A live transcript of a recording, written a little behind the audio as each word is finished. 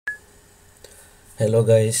Hello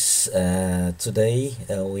guys, today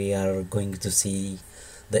we are going to see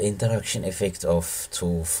the interaction effect of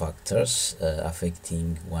two factors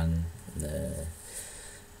affecting one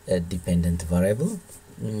dependent variable.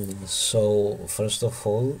 So first of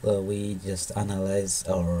all, we just analyze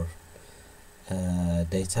our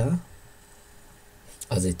data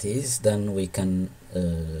as it is, then we can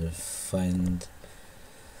find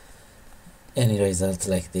any result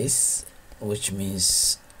like this, which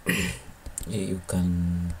means you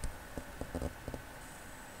can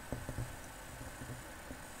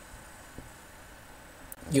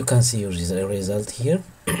see your result here.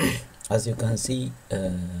 As you can see,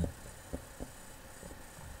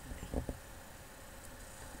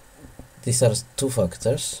 these are two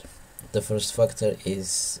factors. The first factor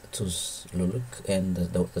is tooth look, and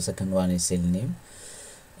the second one is selenium.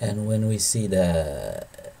 And when we see the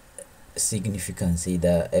significance,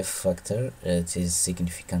 the F factor, it is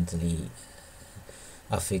significantly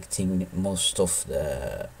affecting most of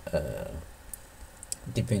the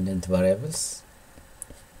dependent variables,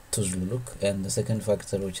 tooth look, and the second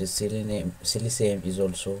factor, which is selenium, is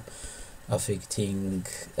also affecting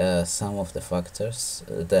some of the factors,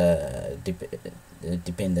 the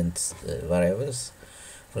dependent variables.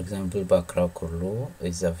 For example, background law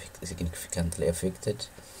is significantly affected,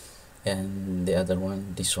 and the other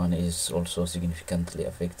one, this one, is also significantly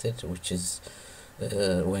affected, which is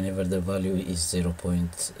whenever the value is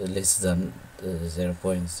less than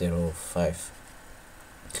 0.05.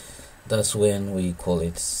 That's when we call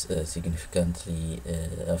it significantly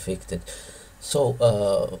affected. So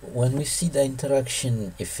when we see the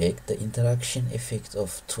interaction effect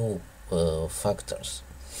of two factors,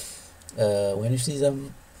 when you see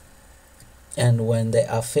them and when they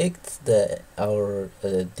affect our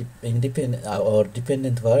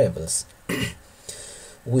dependent variables,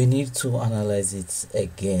 we need to analyze it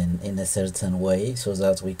again in a certain way so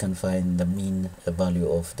that we can find the mean value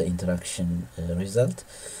of the interaction result.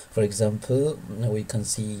 For example, we can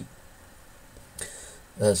see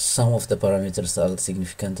some of the parameters are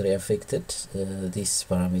significantly affected. These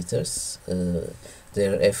parameters,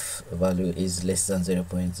 their F value is less than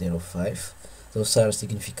 0.05. Those are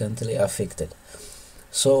significantly affected.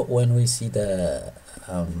 So when we see the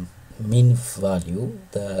mean value,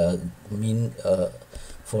 the mean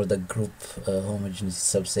for the group homogeneous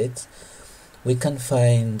subset, we can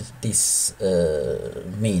find these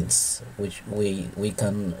means, which we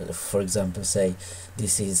can, for example, say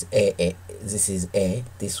this is A,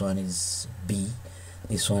 this one is B,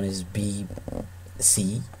 this one is B,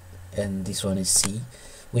 C, and this one is C.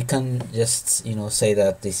 We can just say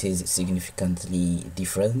that this is significantly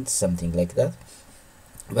different, something like that.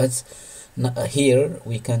 But here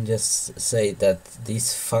we can just say that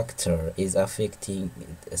this factor is affecting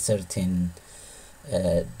a certain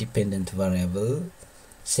dependent variable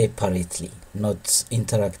separately, not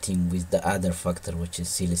interacting with the other factor, which is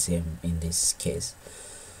silicium in this case.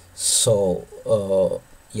 So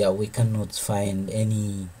yeah, we cannot find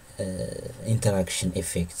any interaction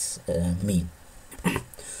effects mean.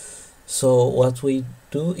 So what we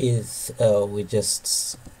do is we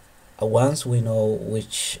just once we know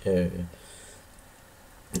which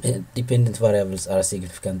dependent variables are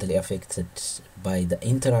significantly affected by the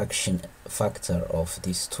interaction factor of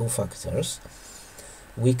these two factors,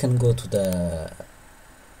 we can go to the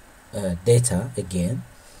data again.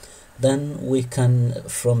 Then we can,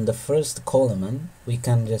 from the first column, we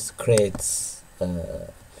can just create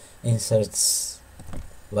inserts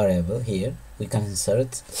variable here. We can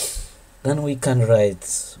insert, then we can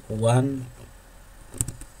write 1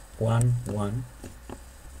 1 1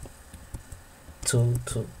 2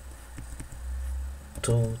 2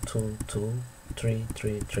 2 2 2 3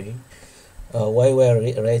 3 3. Why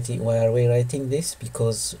are we writing this?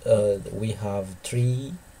 Because we have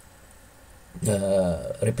three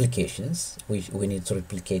replications. We need to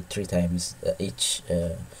replicate 3 times each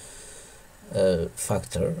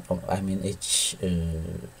factor, each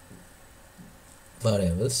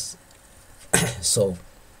variables. So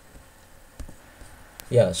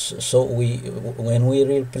yeah, so when we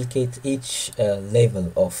replicate each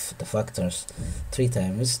level of the factors 3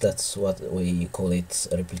 times, that's what we call it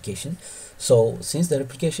replication. So since the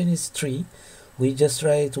replication is 3, we just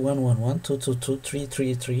write 1 1 1 2 2 2 3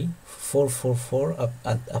 3 3 4 4 4 up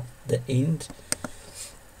the end.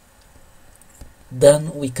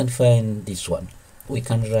 Then we can find this one. We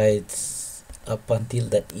can write up until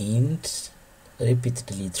the end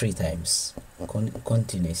repeatedly 3 times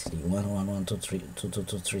continuously, 1 1 1 2 3 2 2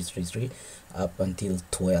 2 3 3 3 up until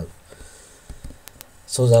 12,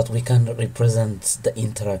 so that we can represent the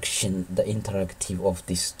interactive of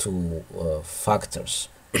these two factors.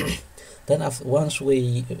 Then once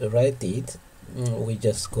we write it, we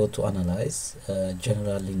just go to analyze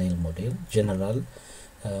general linear model, general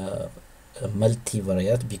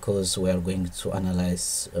multivariate, because we are going to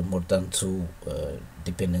analyze more than two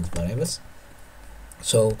dependent variables.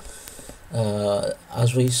 So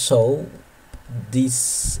as we saw,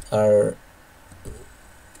 these are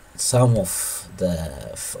some of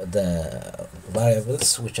the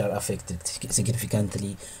variables which are affected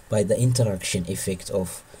significantly by the interaction effect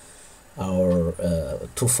of our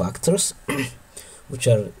two factors which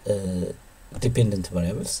are dependent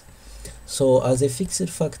variables. So as a fixed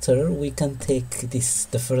factor, we can take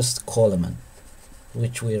the first column,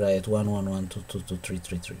 which we write 1 1 1 2 2 2 3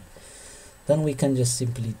 3 3. Then we can just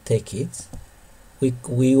simply take it.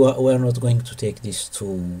 We are not going to take these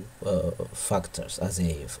two factors as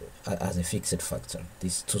a fixed factor.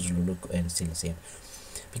 These two will look and still the same,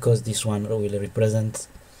 because this one will represent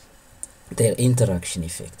their interaction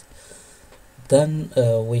effect. Then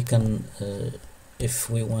we can, if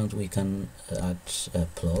we want, we can add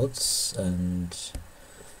plots, and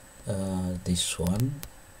this one,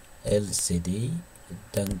 LCD,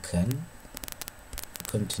 Duncan,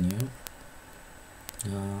 continue,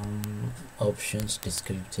 options,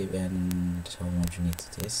 descriptive and homogeneity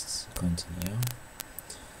tests, continue.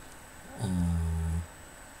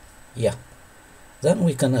 Yeah, then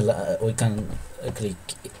we can click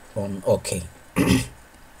on OK.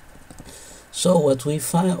 So what we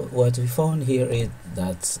found here is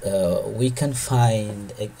that we can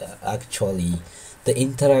find actually the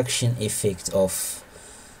interaction effect of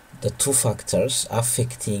the two factors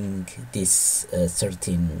affecting this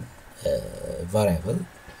certain variable,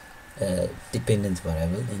 dependent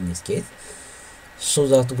variable in this case, so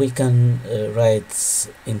that we can write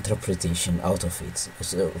interpretation out of it.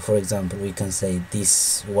 So for example, we can say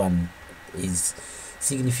this one is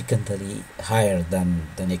significantly higher than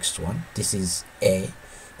the next one. This is A,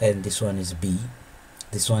 and this one is B.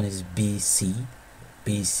 This one is BC,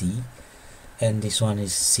 and this one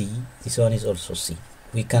is C. This one is also C.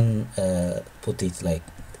 We can put it like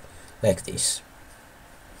this.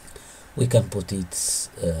 We can put it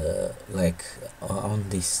like on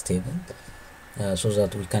this table, so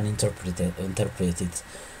that we can interpret it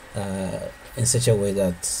in such a way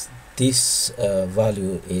that this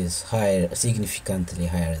value is higher, significantly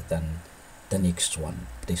higher than the next one,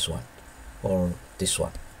 this one, or this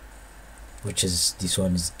one, which is, this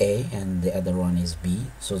one is A and the other one is B,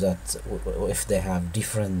 so that if they have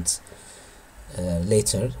different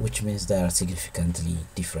letters, which means they are significantly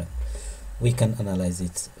different, we can analyze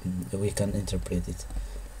it, we can interpret it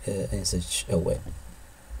in such a way.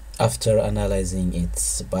 After analyzing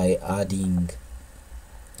it by adding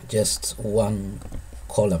just one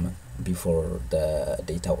column before the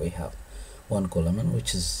data we have, one column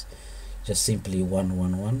which is just simply 1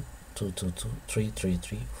 1 1 2 2 2 3 3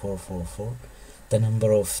 3 4 4 4, the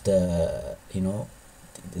number of the, you know,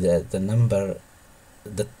 the number,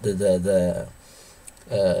 the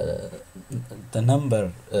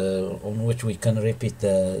number on which we can repeat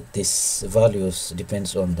these values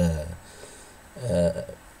depends on the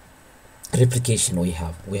replication we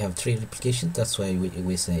have. We have 3 replications, that's why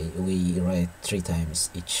we say we write 3 times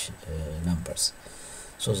each numbers,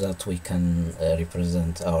 so that we can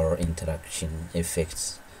represent our interaction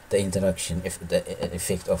effects, the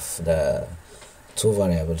effect of the two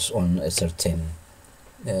variables on a certain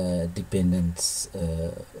dependent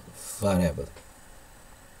variable.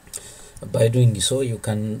 By doing so, you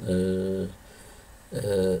can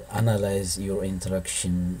analyze your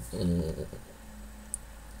interaction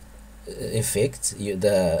effect,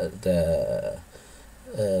 the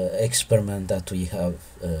experiment that we have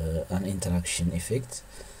an interaction effect.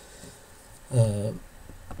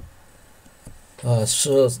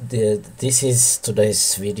 So this is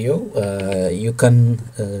today's video. You can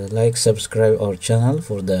like, subscribe our channel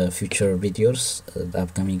for the future videos, the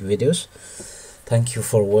upcoming videos. Thank you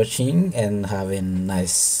for watching, and have a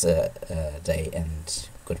nice day, and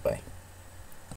goodbye.